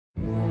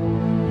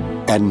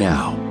And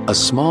now, a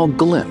small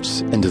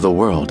glimpse into the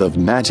world of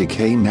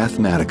Magicae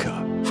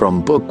Mathematica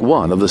from Book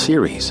 1 of the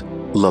series,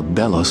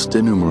 Libellus de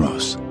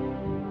Numeros.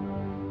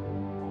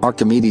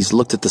 Archimedes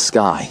looked at the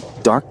sky.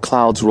 Dark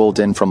clouds rolled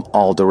in from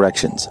all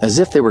directions, as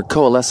if they were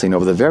coalescing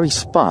over the very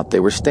spot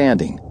they were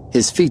standing.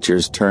 His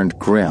features turned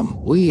grim.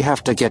 "We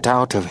have to get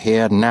out of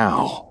here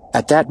now."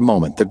 At that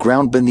moment, the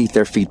ground beneath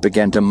their feet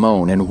began to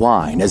moan and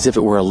whine as if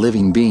it were a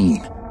living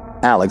being.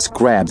 Alex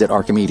grabbed at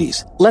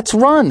Archimedes. "Let's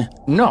run!"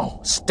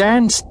 "No,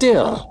 stand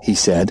still," he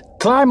said.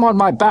 "Climb on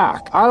my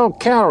back. I'll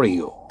carry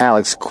you."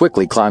 Alex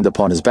quickly climbed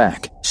upon his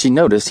back. She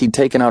noticed he'd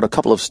taken out a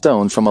couple of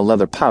stones from a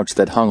leather pouch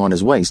that hung on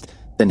his waist,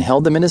 then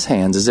held them in his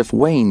hands as if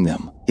weighing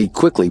them. He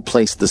quickly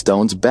placed the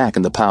stones back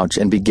in the pouch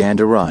and began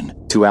to run.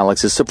 To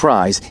Alex's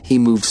surprise, he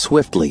moved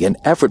swiftly and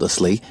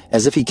effortlessly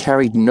as if he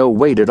carried no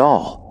weight at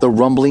all. The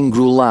rumbling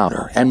grew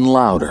louder,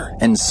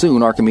 and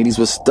soon Archimedes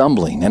was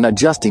stumbling and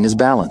adjusting his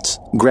balance.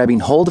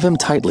 Grabbing hold of him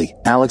tightly,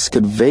 Alex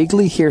could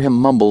vaguely hear him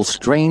mumble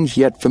strange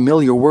yet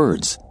familiar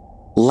words.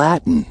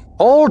 Latin.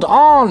 "Hold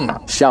on!"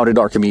 shouted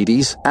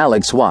Archimedes.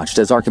 Alex watched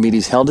as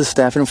Archimedes held his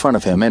staff in front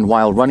of him, and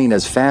while running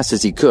as fast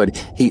as he could,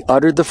 he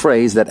uttered the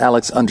phrase that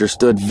Alex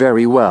understood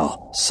very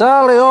well.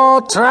 "Salio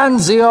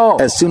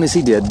transio!" As soon as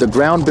he did, the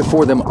ground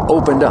before them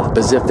opened up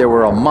as if there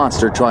were a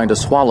monster trying to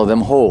swallow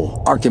them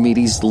whole.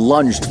 Archimedes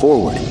lunged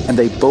forward, and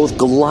they both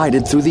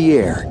glided through the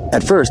air.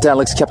 At first,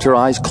 Alex kept her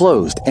eyes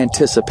closed,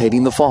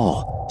 anticipating the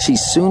fall. She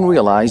soon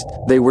realized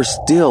they were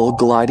still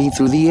gliding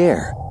through the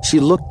air. She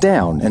looked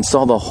down and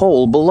saw the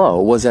hole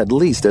below was at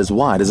least as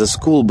wide as a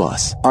school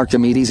bus.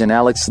 Archimedes and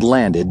Alex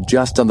landed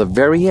just on the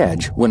very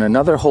edge when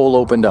another hole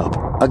opened up.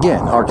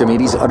 Again,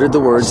 Archimedes uttered the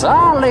words,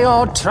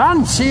 "Salio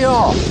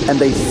transio!" and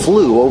they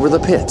flew over the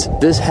pit.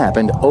 This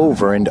happened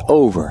over and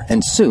over,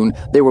 and soon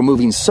they were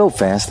moving so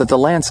fast that the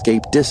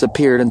landscape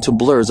disappeared into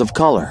blurs of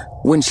color.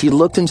 When she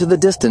looked into the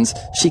distance,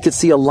 she could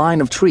see a line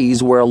of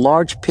trees where a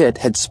large pit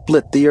had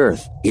split the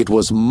earth. It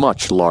was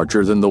much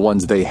larger than the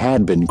ones they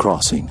had been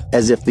crossing,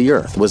 as if the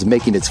earth was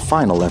making its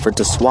final effort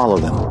to swallow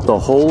them. The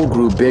hole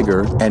grew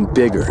bigger and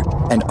bigger,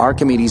 and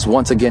Archimedes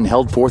once again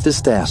held forth his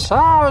staff.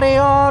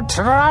 "Salio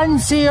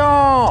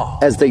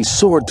transio!" As they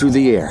soared through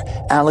the air,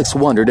 Alex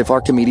wondered if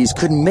Archimedes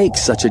could make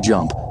such a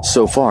jump.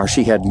 So far,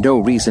 she had no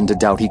reason to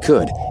doubt he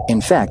could.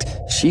 In fact,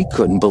 she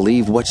couldn't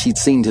believe what she'd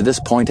seen to this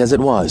point as it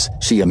was.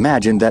 She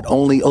imagined that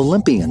only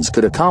Olympians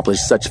could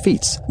accomplish such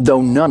feats,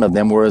 though none of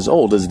them were as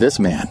old as this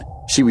man.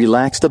 She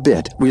relaxed a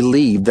bit,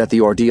 relieved that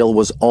the ordeal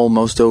was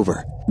almost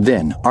over.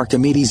 Then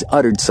Archimedes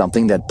uttered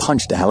something that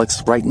punched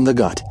Alex right in the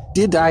gut.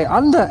 "Did I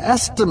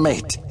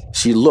underestimate?"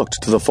 She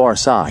looked to the far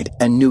side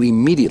and knew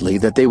immediately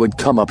that they would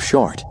come up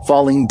short.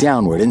 Falling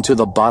downward into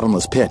the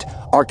bottomless pit,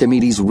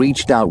 Archimedes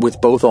reached out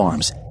with both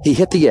arms. He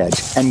hit the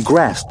edge and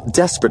grasped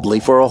desperately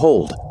for a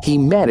hold. He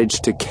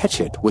managed to catch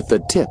it with the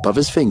tip of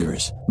his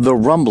fingers. The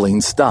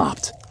rumbling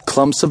stopped.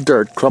 Clumps of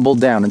dirt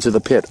crumbled down into the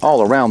pit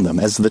all around them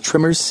as the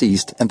tremors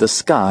ceased and the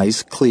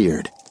skies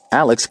cleared.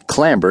 Alex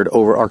clambered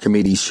over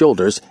Archimedes'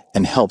 shoulders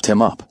and helped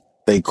him up.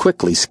 They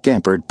quickly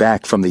scampered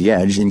back from the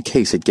edge in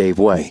case it gave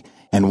way,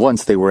 and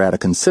once they were at a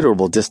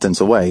considerable distance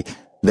away,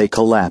 they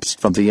collapsed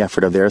from the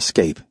effort of their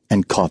escape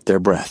and caught their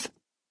breath.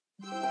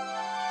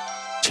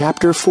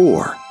 Chapter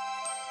 4.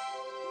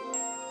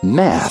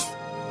 Math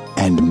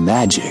and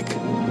Magic.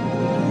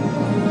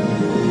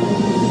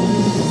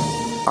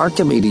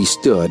 Archimedes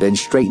stood and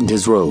straightened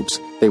his robes.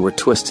 They were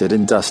twisted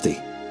and dusty.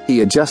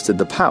 He adjusted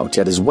the pouch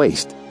at his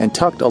waist and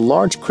tucked a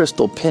large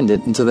crystal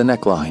pendant into the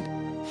neckline.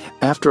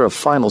 After a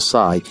final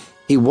sigh,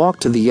 he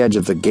walked to the edge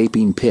of the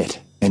gaping pit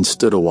and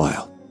stood a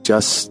while,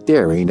 just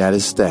staring at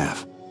his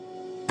staff.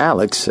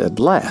 Alex, at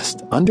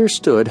last,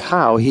 understood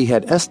how he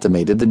had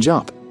estimated the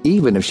jump,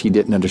 even if she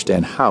didn't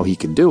understand how he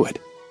could do it.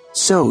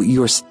 "So,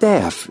 your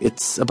staff,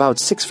 it's about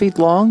 6 feet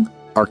long?"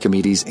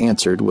 Archimedes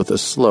answered with a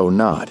slow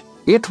nod.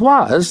 "It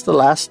was the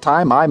last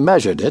time I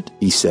measured it,"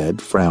 he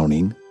said,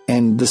 frowning.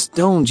 "And the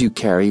stones you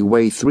carry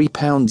weigh 3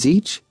 pounds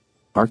each?"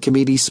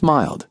 Archimedes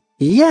smiled.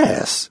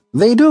 "Yes,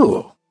 they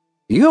do.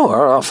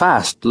 You're a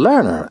fast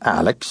learner,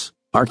 Alex."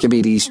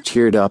 Archimedes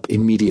cheered up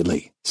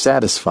immediately,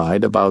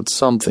 satisfied about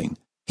something.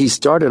 He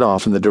started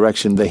off in the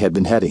direction they had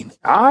been heading.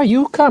 "Are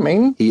you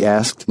coming?" he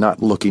asked,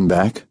 not looking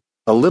back.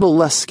 A little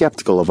less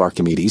skeptical of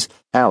Archimedes,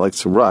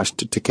 Alex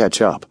rushed to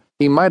catch up.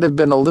 He might have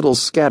been a little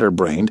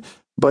scatterbrained,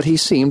 but he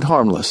seemed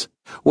harmless.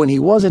 When he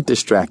wasn't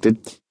distracted,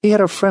 he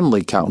had a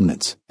friendly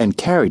countenance and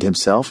carried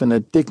himself in a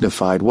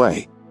dignified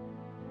way.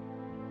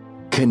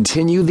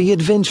 Continue the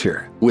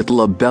adventure with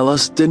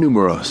Libellus de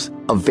Numeros,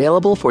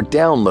 available for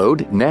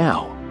download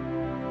now.